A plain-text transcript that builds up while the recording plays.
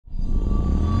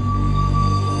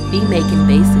Beat Making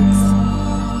Basics.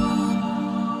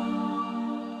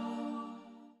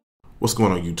 What's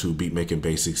going on YouTube? Beat Making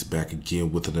Basics back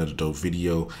again with another dope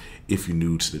video. If you're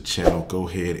new to the channel, go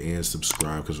ahead and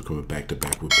subscribe because we're coming back to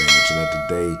back with bangs. And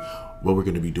today, what we're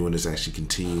going to be doing is actually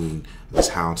continuing this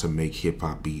how to make hip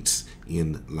hop beats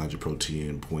in Logic Pro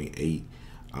 10.8.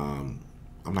 I'm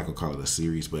not gonna call it a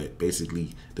series, but basically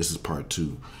this is part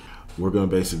 2. We're gonna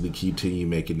basically continue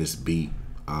making this beat.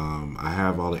 I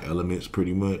have all the elements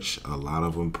pretty much, a lot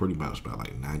of them, pretty much about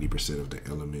like 90% of the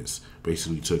elements.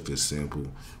 Basically took this sample,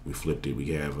 we flipped it.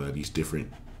 We have these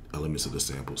different elements of the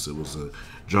sample. So it was a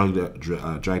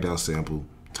dragged out sample,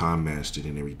 time matched it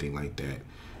and everything like that,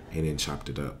 and then chopped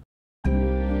it up.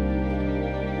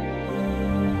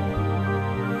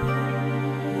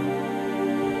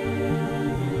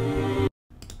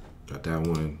 Got that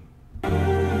one.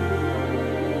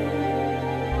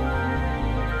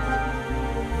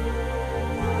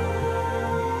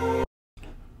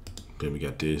 Then we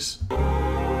got this. And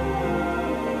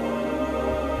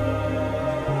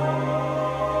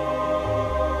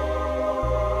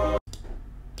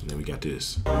then we got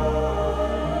this.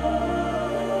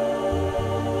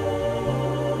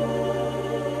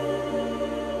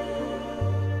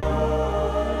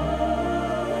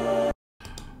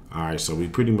 Alright, so we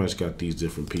pretty much got these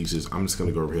different pieces. I'm just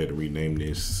gonna go ahead and rename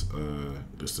this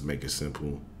just to make it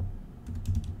simple.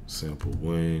 Sample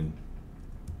 1.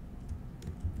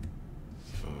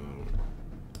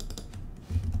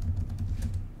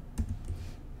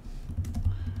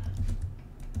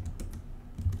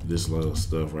 This little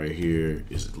stuff right here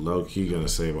is low-key gonna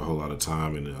save a whole lot of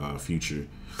time in the future.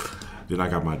 Then I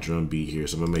got my drum beat here,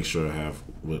 so I'm gonna make sure I have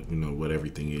what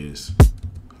everything is. Okay,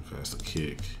 that's the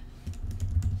kick.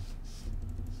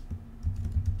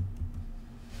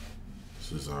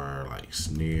 This is our like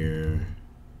snare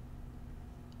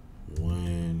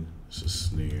 1. This is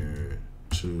snare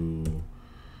 2.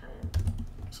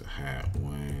 It's a hat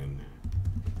 1,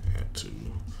 hat 2.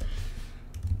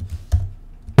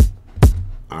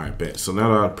 Alright, bet. So now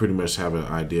that I pretty much have an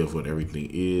idea of what everything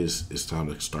is, it's time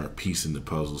to start piecing the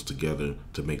puzzles together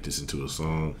to make this into a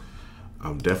song.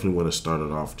 I definitely want to start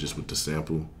it off just with the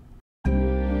sample.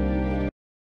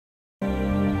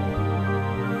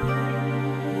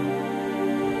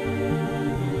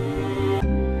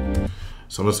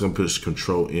 So I'm just going to push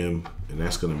Control M, and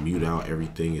that's going to mute out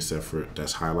everything except for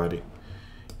that's highlighted.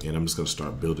 And I'm just going to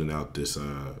start building out this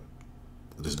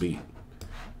this beat.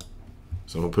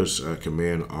 So I'm gonna push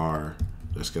Command R.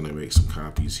 That's gonna make some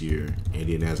copies here, and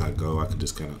then as I go, I can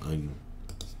just kind of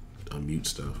unmute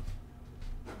stuff.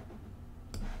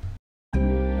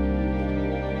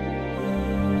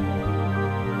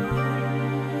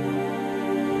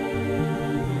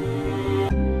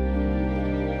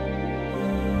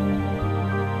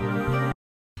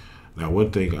 Now,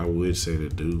 one thing I would say to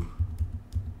do,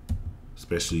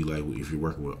 especially like if you're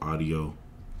working with audio,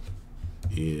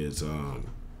 is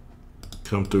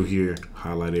come through here,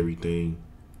 highlight everything,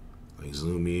 like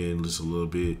zoom in just a little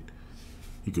bit.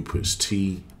 You can push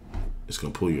T, it's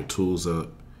gonna pull your tools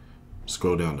up,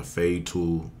 scroll down the fade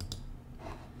tool,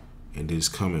 and then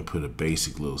just come and put a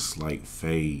basic little slight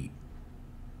fade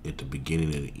at the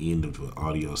beginning and the end of the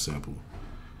audio sample.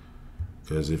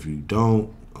 Because if you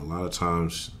don't, a lot of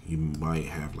times you might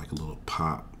have like a little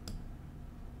pop,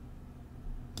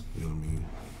 you know what I mean?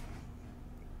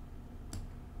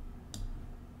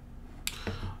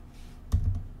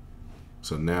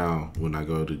 So now when I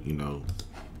go to,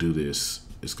 do this,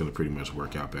 it's gonna pretty much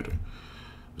work out better.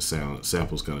 The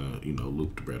sample's gonna,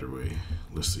 loop the better way.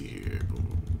 Let's see here.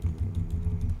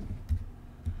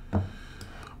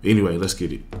 Anyway, let's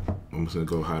get it. I'm just gonna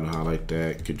go ahead and highlight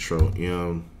that, Control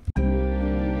M.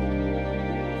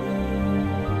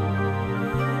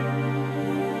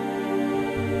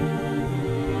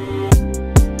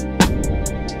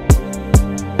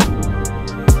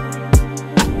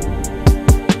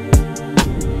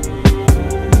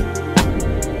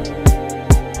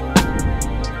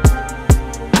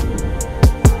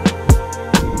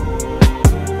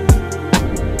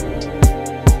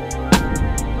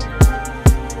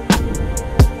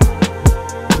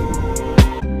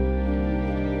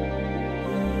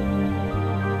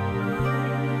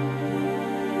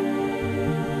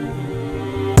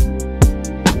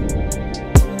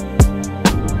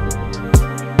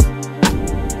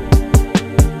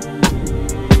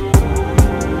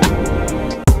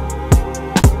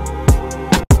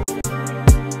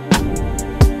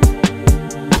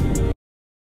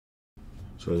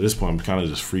 So at this point, I'm kind of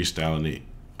just freestyling it,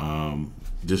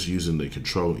 just using the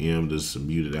Control M just to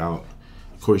mute it out.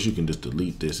 Of course, you can just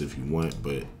delete this if you want,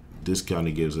 but this kind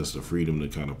of gives us the freedom to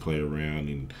kind of play around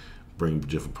and bring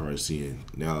different parts in.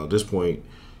 Now at this point,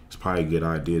 it's probably a good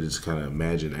idea to just kind of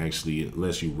imagine, actually,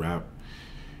 unless you rap,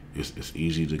 it's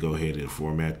easy to go ahead and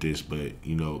format this, but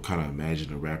you know, kind of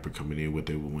imagine a rapper coming in, what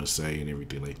they would want to say and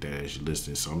everything like that as you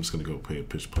listen. So I'm just gonna go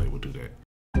push play. We'll do that.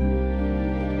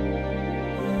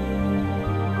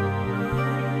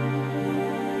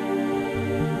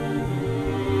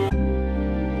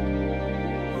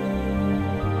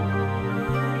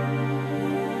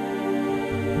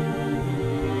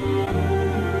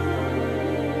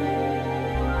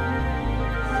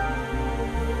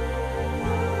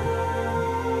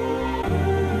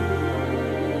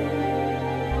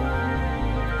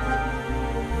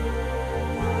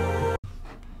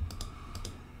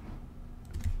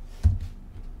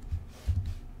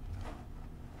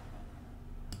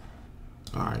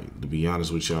 Alright, to be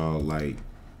honest with y'all, like,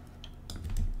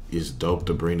 it's dope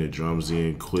to bring the drums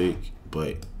in quick,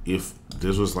 but if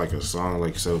this was like a song,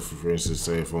 like, so for instance,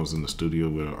 say if I was in the studio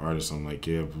with an artist, I'm like,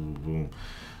 yeah, boom, boom,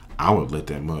 I would let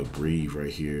that mug breathe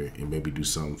right here and maybe do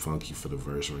something funky for the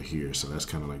verse right here. So that's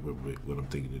kind of like what I'm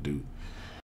thinking to do.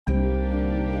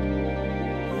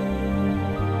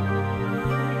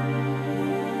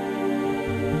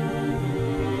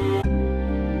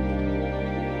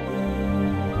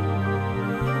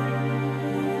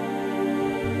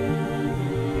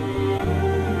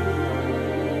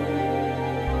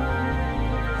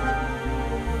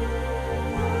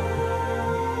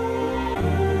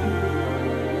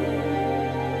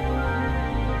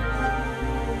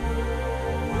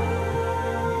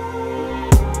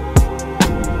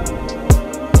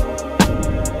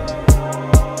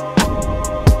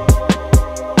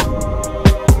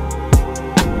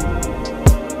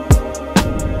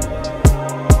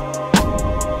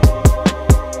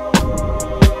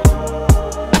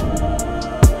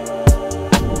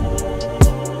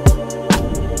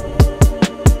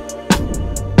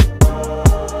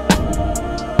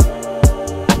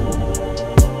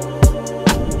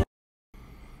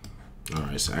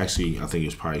 Alright, so actually I think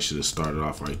it probably should have started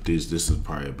off like this. This is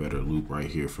probably a better loop right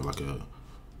here for like a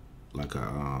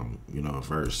you know, a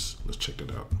verse. Let's check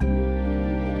that out.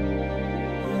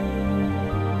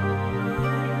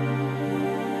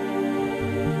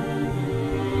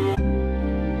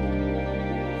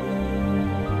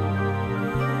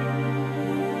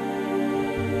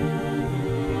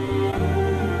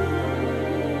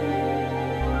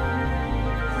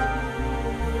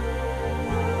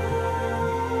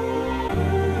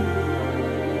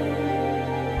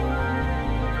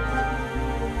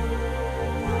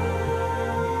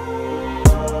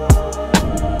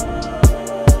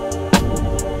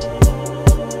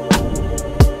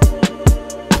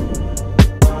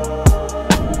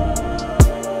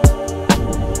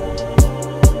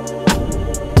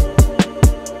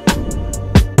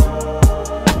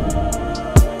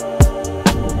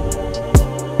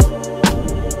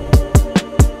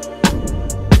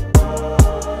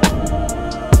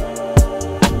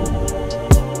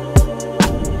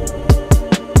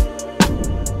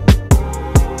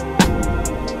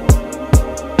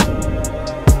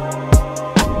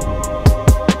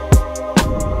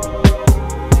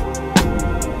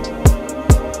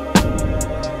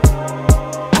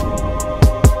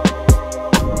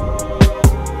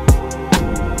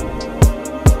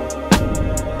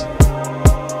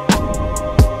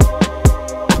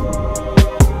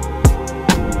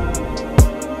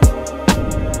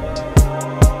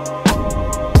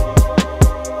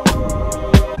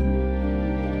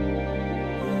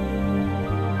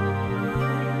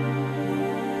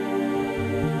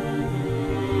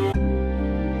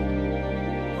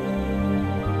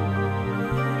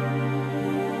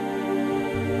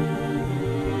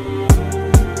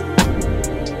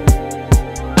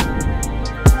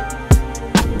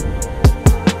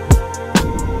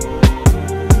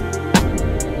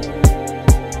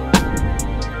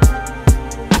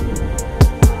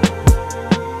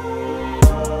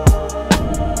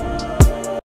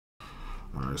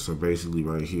 So basically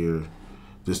right here,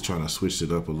 just trying to switch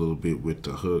it up a little bit with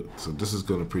the hook. So this is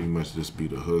gonna pretty much just be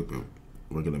the hook, but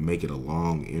we're gonna make it a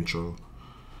long intro.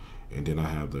 And then I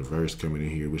have the verse coming in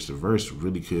here, which the verse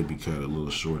really could be cut a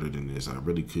little shorter than this. I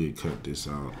really could cut this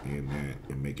out and that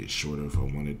and make it shorter if I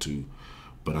wanted to.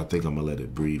 But I think I'm gonna let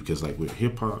it breathe, because like with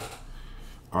hip hop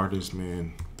artists,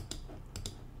 man,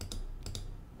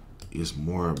 it's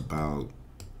more about,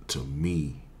 to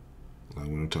me, like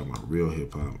when I'm talking about real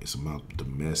hip hop, it's about the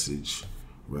message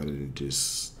rather than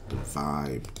just the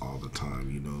vibe all the time,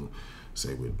 you know.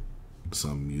 Say with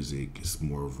some music, it's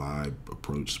more vibe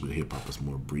approach. With hip hop, it's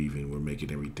more breathing. We're making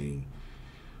everything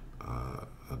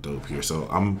dope here. So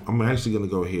I'm actually gonna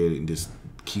go ahead and just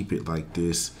keep it like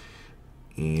this.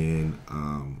 and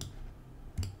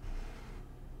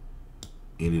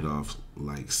end it off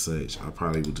like such. I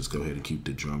probably would just go ahead and keep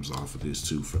the drums off of this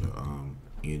too for the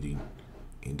ending,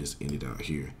 and just end it out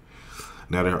here.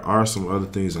 Now there are some other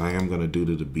things I am gonna do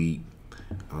to the beat,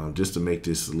 just to make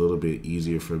this a little bit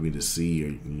easier for me to see, or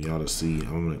y'all to see.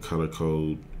 I'm gonna color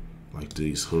code like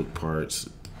these hook parts,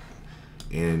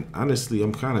 and honestly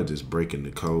I'm kind of just breaking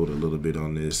the code a little bit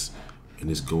on this, and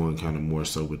it's going kind of more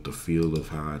so with the feel of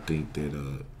how I think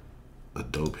that a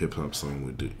dope hip-hop song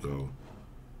would go.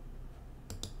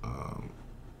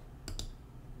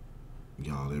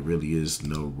 Y'all, there really is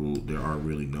no rule. There are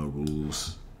really no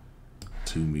rules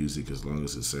to music as long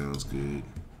as it sounds good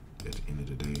at the end of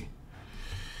the day.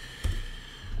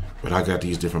 But I got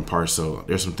these different parts, so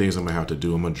there's some things I'm gonna have to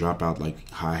do. I'm gonna drop out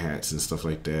like hi-hats and stuff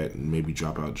like that, and maybe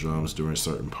drop out drums during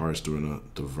certain parts during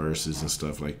the verses and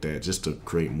stuff like that, just to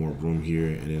create more room here.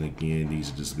 And then again,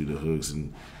 these will just be the hooks.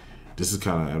 And this is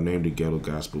kind of, I've named it Ghetto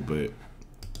Gospel, but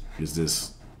is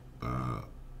this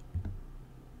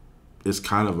it's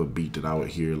kind of a beat that I would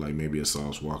hear like maybe a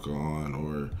Sauce Walker on,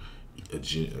 or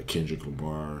a Kendrick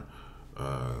Lamar,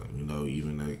 you know,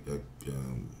 even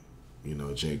you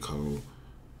know, J. Cole,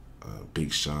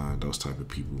 Big Sean, those type of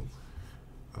people.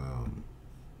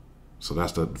 So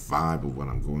that's the vibe of what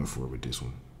I'm going for with this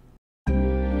one.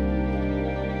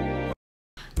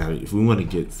 Now, if we want to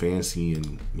get fancy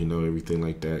and, you know, everything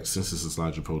like that, since this is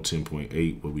Logic Pro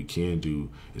 10.8, what we can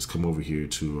do is come over here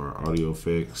to our audio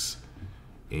effects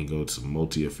and go to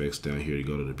multi effects down here to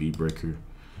go to the beat breaker,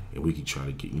 and we can try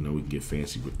to get, you know, we can get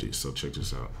fancy with this. So check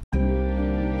this out.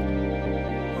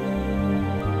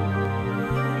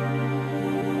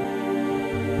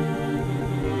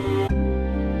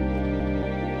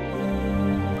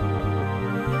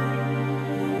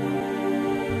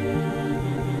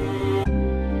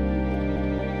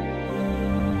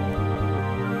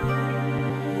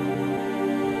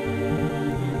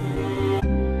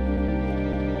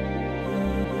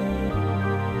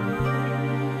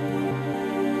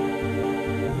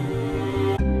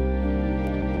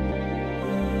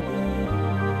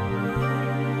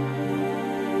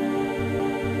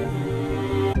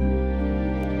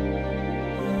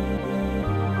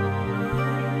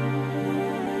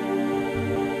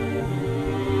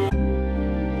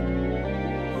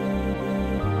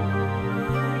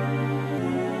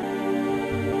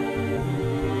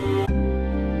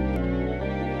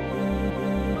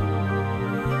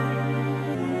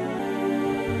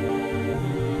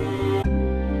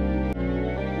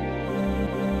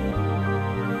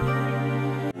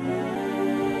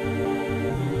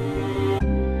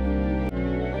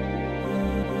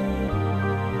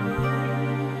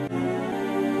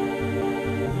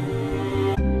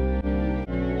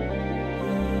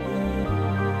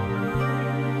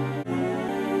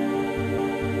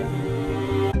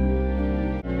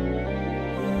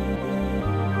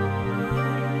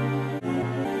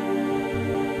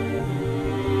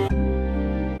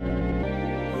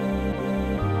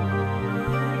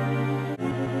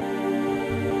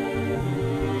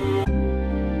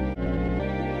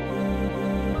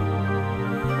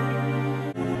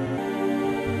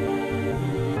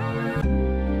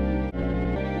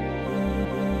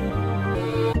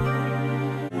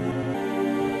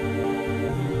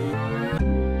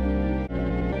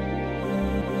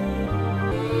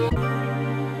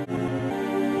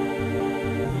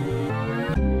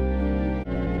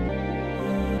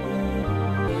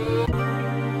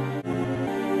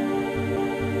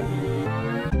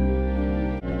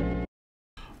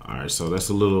 So that's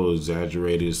a little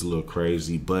exaggerated, it's a little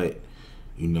crazy, but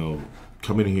you know,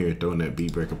 coming in here and throwing that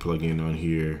beat breaker plugin on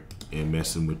here and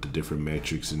messing with the different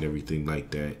metrics and everything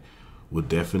like that would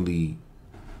definitely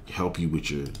help you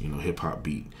with your, you know, hip hop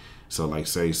beat. So like,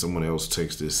 say someone else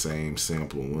takes this same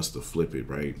sample and wants to flip it,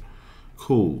 right?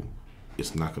 Cool.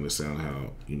 It's not gonna sound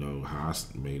how, you know, how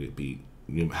I made it beat,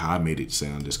 you know, how I made it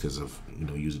sound, just because of, you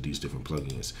know, using these different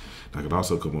plugins. And I could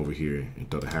also come over here and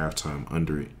throw the halftime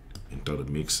under it and throw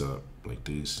the mix up like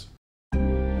this.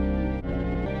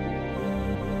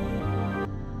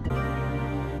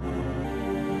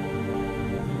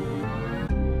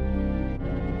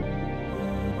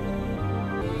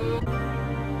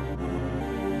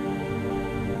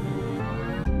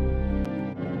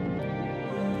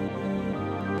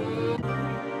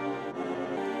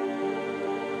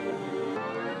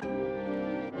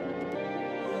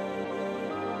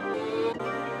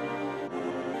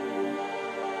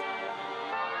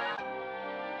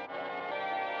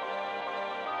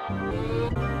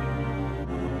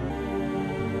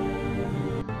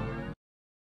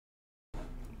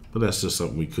 But that's just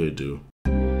something we could do.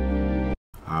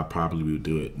 I probably would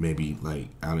do it maybe, like,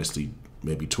 honestly,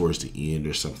 maybe towards the end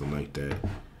or something like that.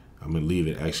 I'm gonna leave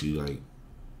it actually like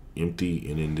empty,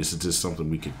 and then this is just something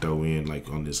we could throw in like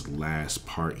on this last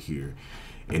part here.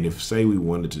 And if say we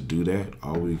wanted to do that,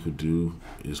 all we could do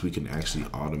is we can actually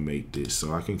automate this.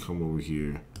 So I can come over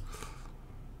here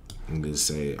and then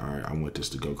say, all right, I want this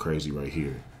to go crazy right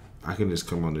here. I can just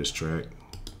come on this track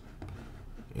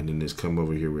and then just come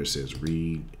over here where it says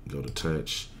read, go to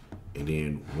touch. And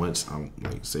then once I'm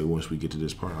like, say once we get to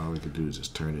this part, all I can do is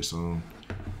just turn this on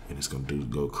and it's gonna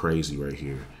go crazy right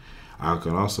here. I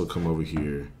can also come over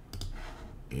here,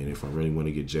 and if I really want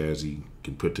to get jazzy,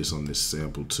 can put this on this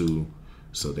sample too,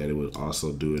 so that it would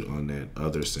also do it on that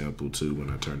other sample too when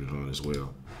I turn it on as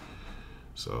well.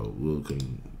 So we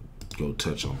can go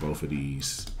touch on both of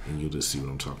these and you'll just see what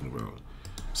I'm talking about.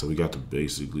 So we got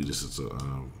basically this is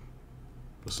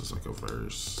like a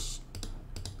verse.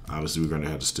 Obviously we're gonna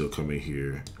have to still come in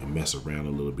here and mess around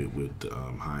a little bit with the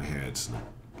hi-hats and,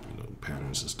 you know,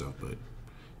 patterns and stuff, but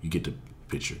you get the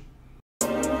picture.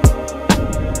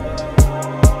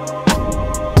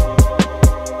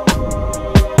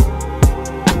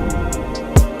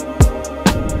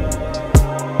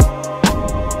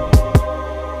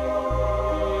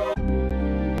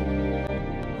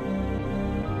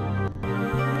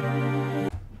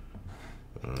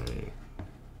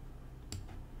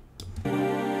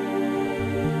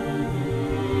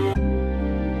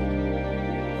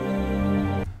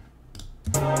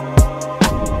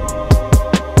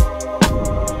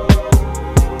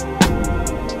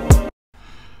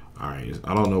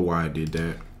 I don't know why I did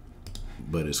that,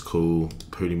 but it's cool.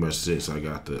 Pretty much since I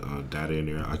got the data in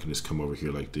there, I can just come over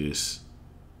here like this.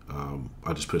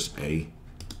 I just press A,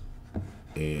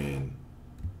 and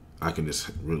I can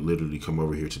just literally come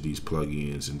over here to these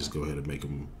plugins and just go ahead and make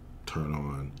them turn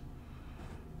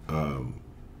on.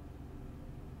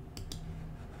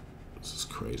 This is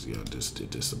crazy. I just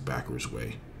did this a backwards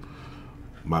way.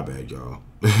 My bad, y'all.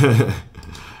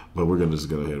 But we're gonna just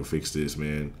go ahead and fix this,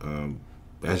 man.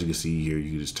 As you can see here, you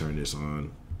can just turn this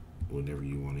on whenever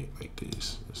you want it, like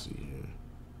this. Let's see here.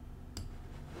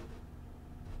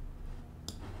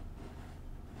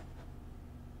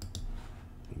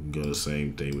 You can go the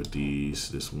same thing with these.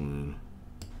 This one.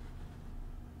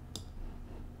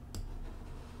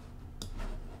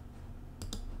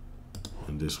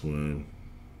 And this one.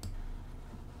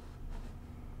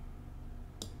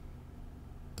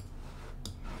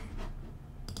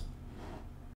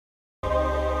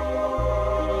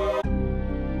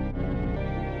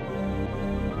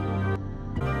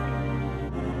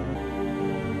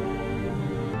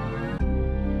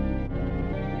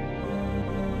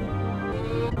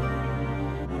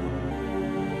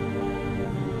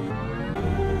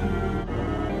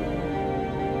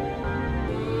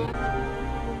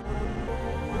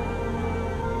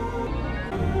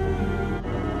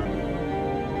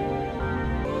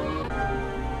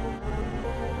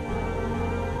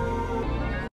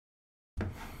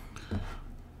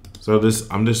 So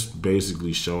I'm just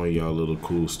basically showing y'all little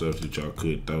cool stuff that y'all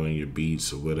could throw in your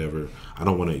beats or whatever. I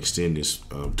don't want to extend this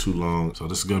too long. So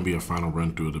this is gonna be a final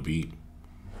run through of the beat.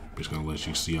 Just gonna let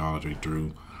you see all the way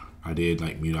through. I did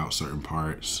like mute out certain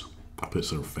parts. I put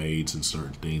some fades and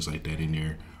certain things like that in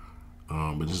there.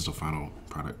 But this is the final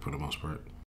product for the most part.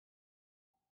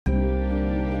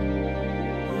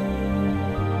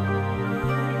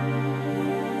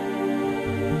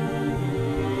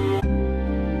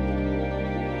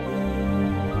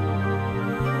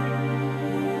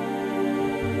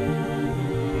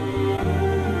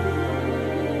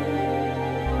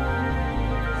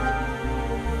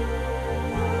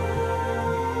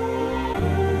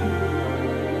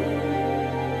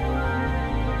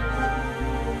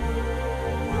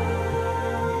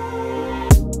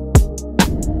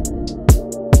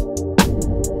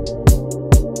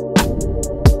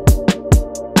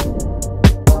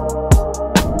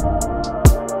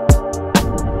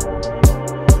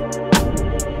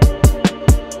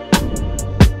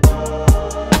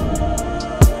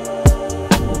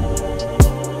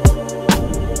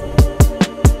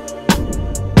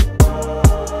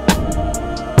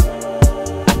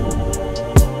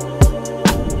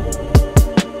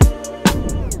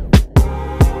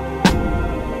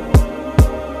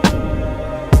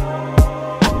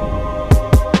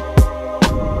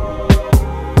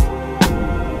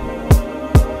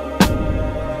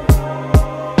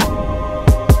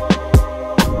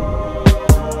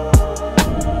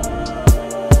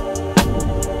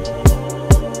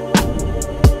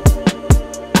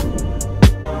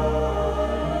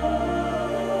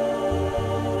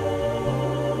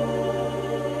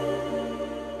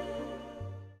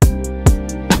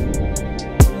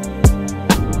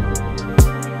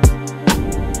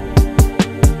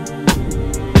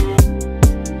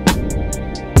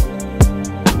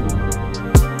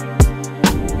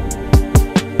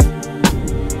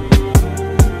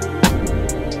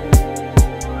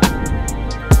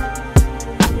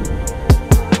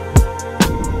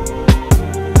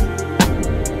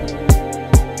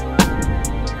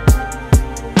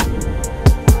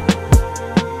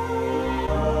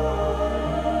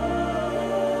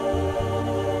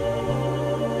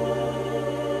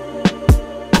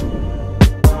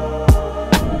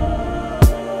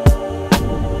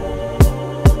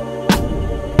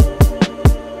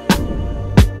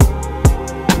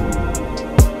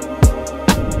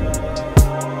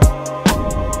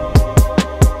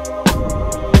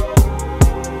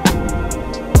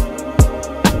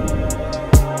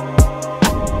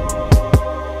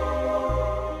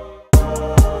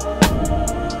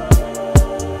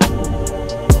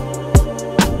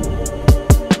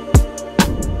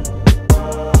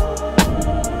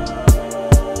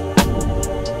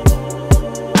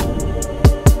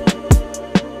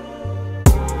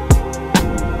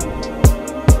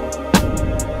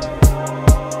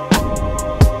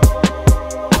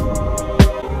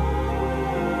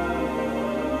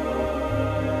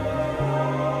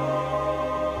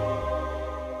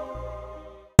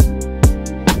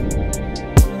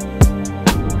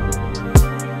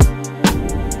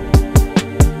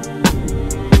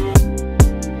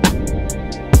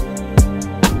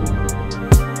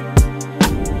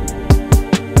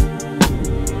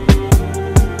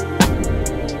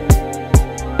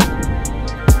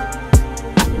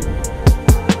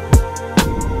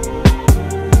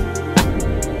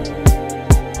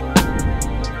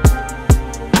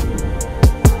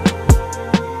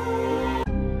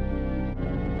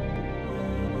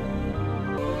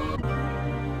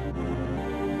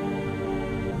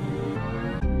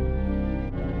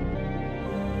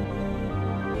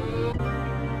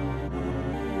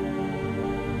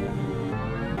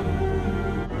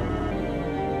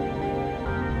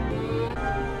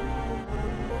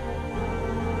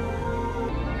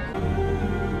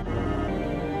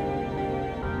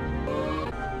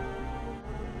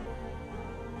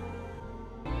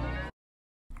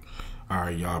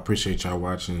 right, y'all. Appreciate y'all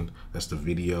watching. That's the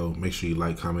video. Make sure you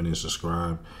like, comment, and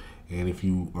subscribe. And if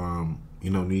you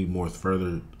need more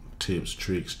further tips,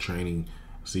 tricks, training,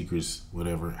 secrets,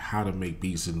 whatever, how to make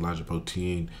beats in Logic Pro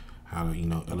 10, how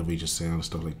to elevate your sound and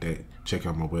stuff like that, check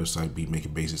out my website,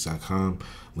 beatmakingbasics.com.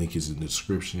 Link is in the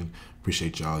description.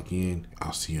 Appreciate y'all again.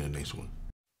 I'll see you in the next one.